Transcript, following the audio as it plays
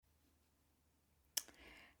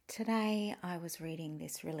Today, I was reading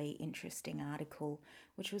this really interesting article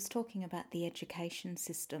which was talking about the education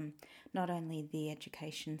system, not only the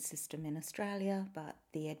education system in Australia, but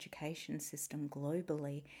the education system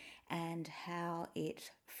globally, and how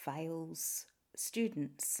it fails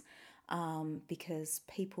students. Because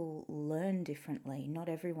people learn differently. Not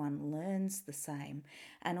everyone learns the same.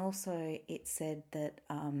 And also, it said that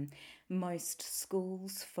most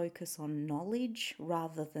schools focus on knowledge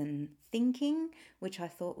rather than thinking, which I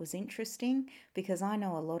thought was interesting because I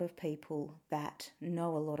know a lot of people that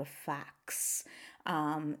know a lot of facts.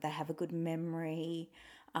 They have a good memory.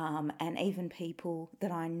 And even people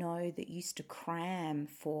that I know that used to cram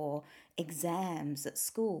for exams at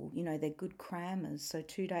school, they're good crammers. So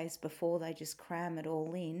 2 days before, they just cram it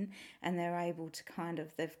all in and they're able to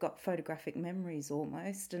they've got photographic memories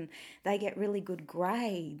almost, and they get really good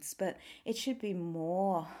grades. But it should be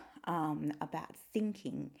more about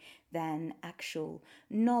thinking than actual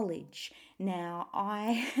knowledge. Now,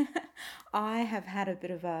 I have had a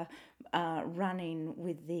bit of a run-in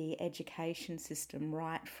with the education system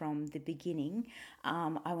right from the beginning.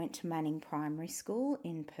 I went to Manning Primary School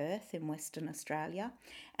in Perth in Western Australia,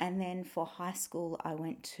 and then for high school I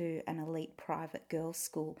went to an elite private girls'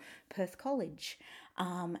 school, Perth College,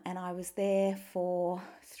 and I was there for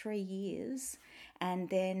 3 years. And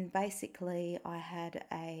then basically I had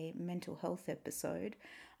a mental health episode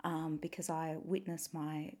because I witnessed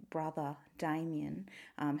my brother Damien.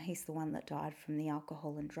 He's the one that died from the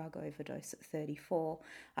alcohol and drug overdose at 34.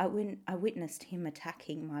 I witnessed him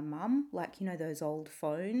attacking my mum, like, those old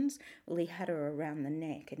phones. Well, he had her around the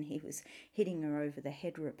neck and he was hitting her over the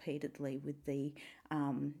head repeatedly with the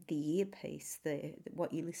earpiece,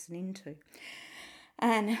 what you listen into.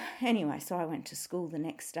 And anyway, so I went to school the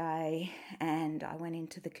next day and I went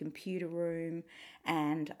into the computer room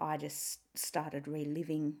and I just started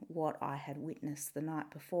reliving what I had witnessed the night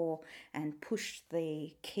before and pushed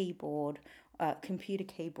the computer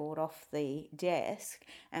keyboard off the desk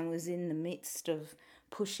and was in the midst of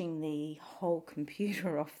pushing the whole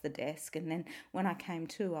computer off the desk. And then when I came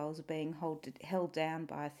to, I was being held down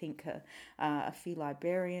by, I think, a few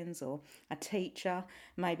librarians or a teacher,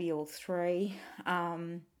 maybe all three.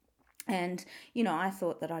 And, I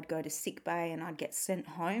thought that I'd go to sick bay and I'd get sent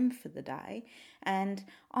home for the day. And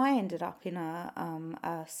I ended up in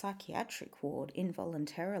a psychiatric ward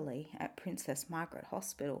involuntarily at Princess Margaret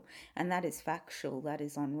Hospital. And that is factual.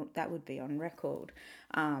 That would be on record.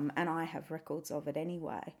 And I have records of it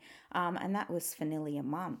anyway. And that was for nearly a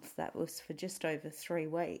month. That was for just over 3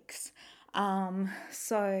 weeks.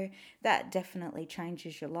 So that definitely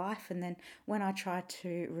changes your life. And then when I tried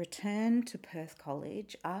to return to Perth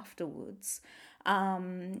College afterwards,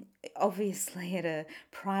 obviously at a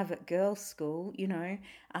private girls' school,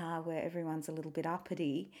 where everyone's a little bit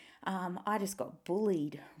uppity, I just got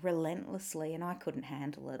bullied relentlessly and I couldn't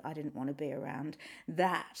handle it. I didn't want to be around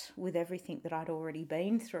that with everything that I'd already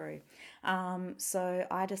been through. So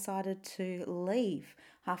I decided to leave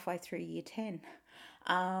halfway through year 10.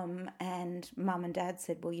 And mum and dad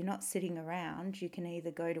said, well, you're not sitting around. You can either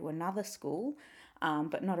go to another school,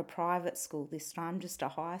 but not a private school this time, just a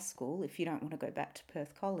high school if you don't want to go back to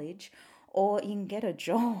Perth College, or you can get a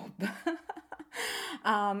job.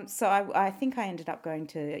 So I think I ended up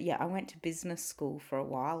I went to business school for a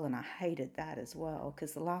while and I hated that as well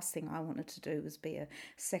because the last thing I wanted to do was be a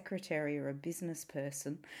secretary or a business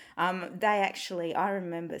person. I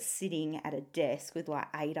remember sitting at a desk with like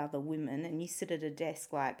 8 other women, and you sit at a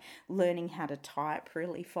desk like learning how to type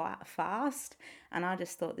really fast. And I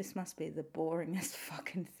just thought this must be the boringest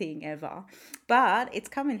fucking thing ever. But it's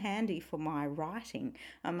come in handy for my writing.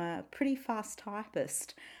 I'm a pretty fast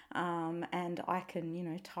typist. And I can,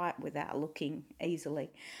 type without looking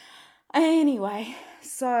easily. Anyway,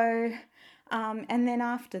 so, and then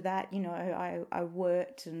after that, I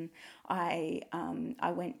worked and I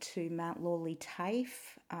went to Mount Lawley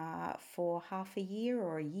TAFE for half a year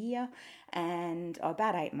or a year, and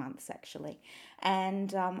about 8 months actually.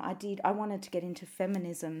 And I wanted to get into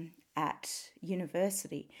feminism at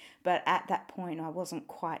university, but at that point I wasn't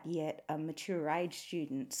quite yet a mature age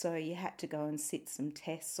student, so you had to go and sit some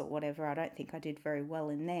tests or whatever. I don't think I did very well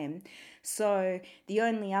in them. So the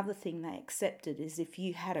only other thing they accepted is if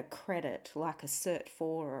you had a credit like a Cert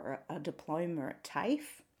 4 or a diploma at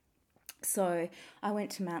TAFE. So I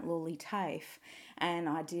went to Mount Lawley TAFE and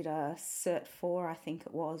I did a Cert 4, I think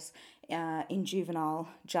it was, in juvenile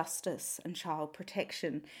justice and child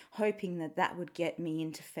protection, hoping that would get me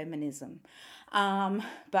into feminism.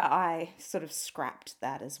 But I sort of scrapped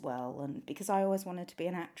that as well, and because I always wanted to be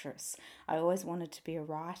an actress. I always wanted to be a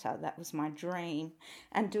writer. That was my dream.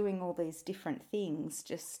 And doing all these different things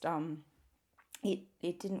just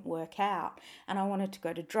it didn't work out, and I wanted to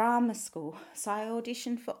go to drama school, so I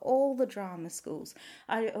auditioned for all the drama schools.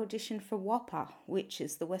 I auditioned for WAAPA, which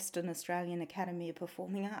is the Western Australian Academy of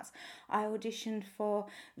Performing Arts. I auditioned for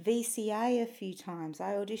VCA a few times.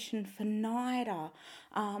 I auditioned for NIDA.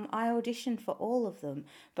 I auditioned for all of them,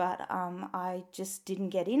 but I just didn't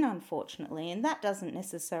get in, unfortunately. And that doesn't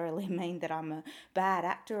necessarily mean that I'm a bad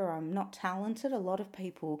actor or I'm not talented. A lot of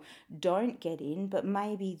people don't get in, but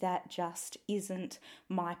maybe that just isn't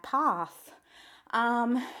my path.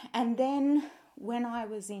 And then when I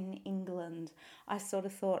was in England, I sort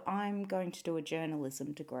of thought I'm going to do a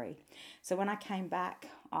journalism degree. So when I came back,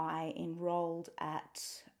 I enrolled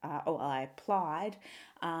I applied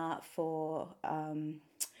for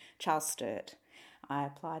Charles Sturt. I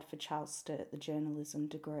applied for Charles Sturt, the journalism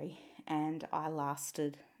degree, and I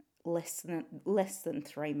lasted less than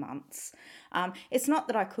 3 months. It's not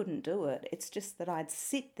that I couldn't do it, it's just that I'd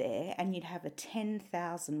sit there and you'd have a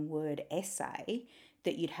 10,000 word essay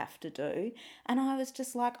that you'd have to do, and I was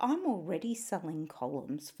just like, I'm already selling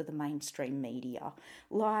columns for the mainstream media.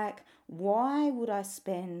 Like, why would I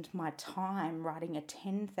spend my time writing a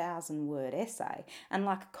 10,000 word essay? And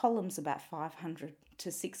like, a column's about 500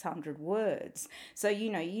 to 600 words. So,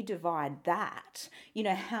 you divide that,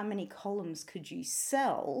 how many columns could you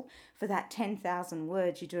sell for that 10,000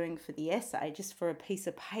 words you're doing for the essay, just for a piece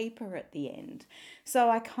of paper at the end? So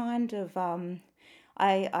I kind of,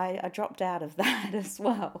 I dropped out of that as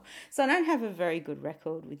well. So I don't have a very good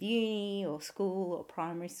record with uni or school or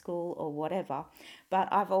primary school or whatever,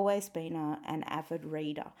 but I've always been an avid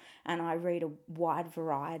reader, and I read a wide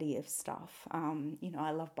variety of stuff.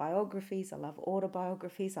 I love biographies, I love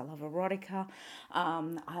autobiographies, I love erotica,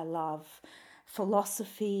 I love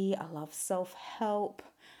philosophy, I love self-help.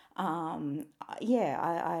 I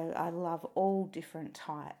love all different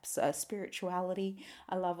types. Spirituality,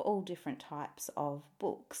 I love all different types of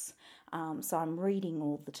books. So I'm reading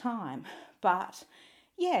all the time. But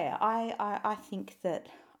yeah, I think that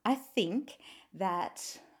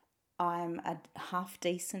I'm a half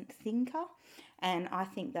decent thinker. And I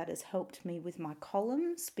think that has helped me with my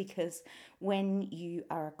columns, because when you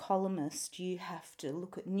are a columnist, you have to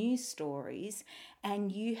look at news stories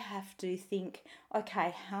and you have to think,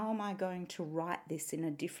 okay, how am I going to write this in a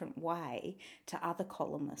different way to other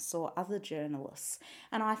columnists or other journalists?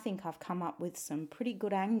 And I think I've come up with some pretty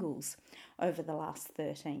good angles over the last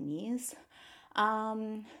 13 years.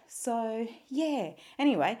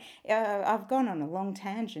 Anyway, I've gone on a long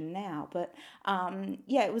tangent now, but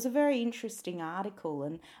it was a very interesting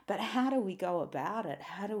article. But how do we go about it?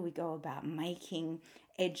 How do we go about making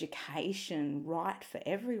education right for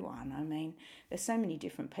everyone? I mean, there's so many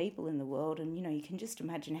different people in the world, and you can just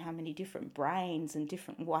imagine how many different brains and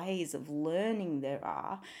different ways of learning there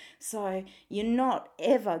are. So you're not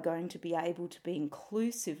ever going to be able to be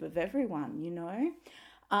inclusive of everyone,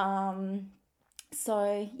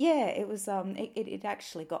 it was it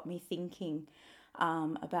actually got me thinking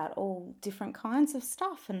about all different kinds of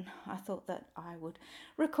stuff, and I thought that I would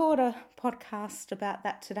record a podcast about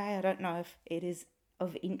that today. I don't know if it is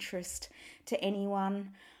of interest to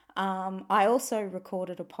anyone. I also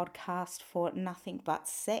recorded a podcast for Nothing But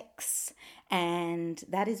Sex, and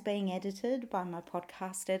that is being edited by my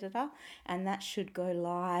podcast editor, and that should go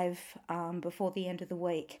live before the end of the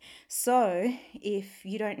week. So if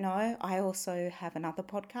you don't know, I also have another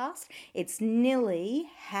podcast. It's nearly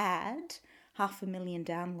had 500,000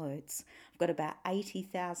 downloads. I've got about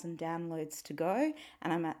 80,000 downloads to go,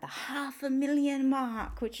 and I'm at the 500,000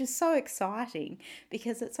 mark, which is so exciting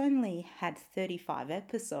because it's only had 35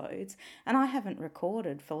 episodes and I haven't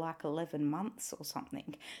recorded for like 11 months or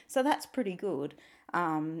something. So that's pretty good,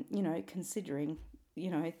 considering,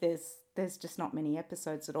 there's just not many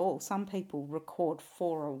episodes at all. Some people record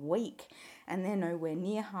 4 a week and they're nowhere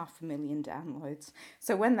near 500,000 downloads.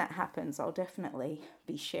 So when that happens, I'll definitely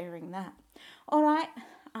be sharing that. All right,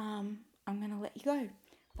 I'm going to let you go.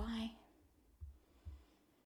 Bye.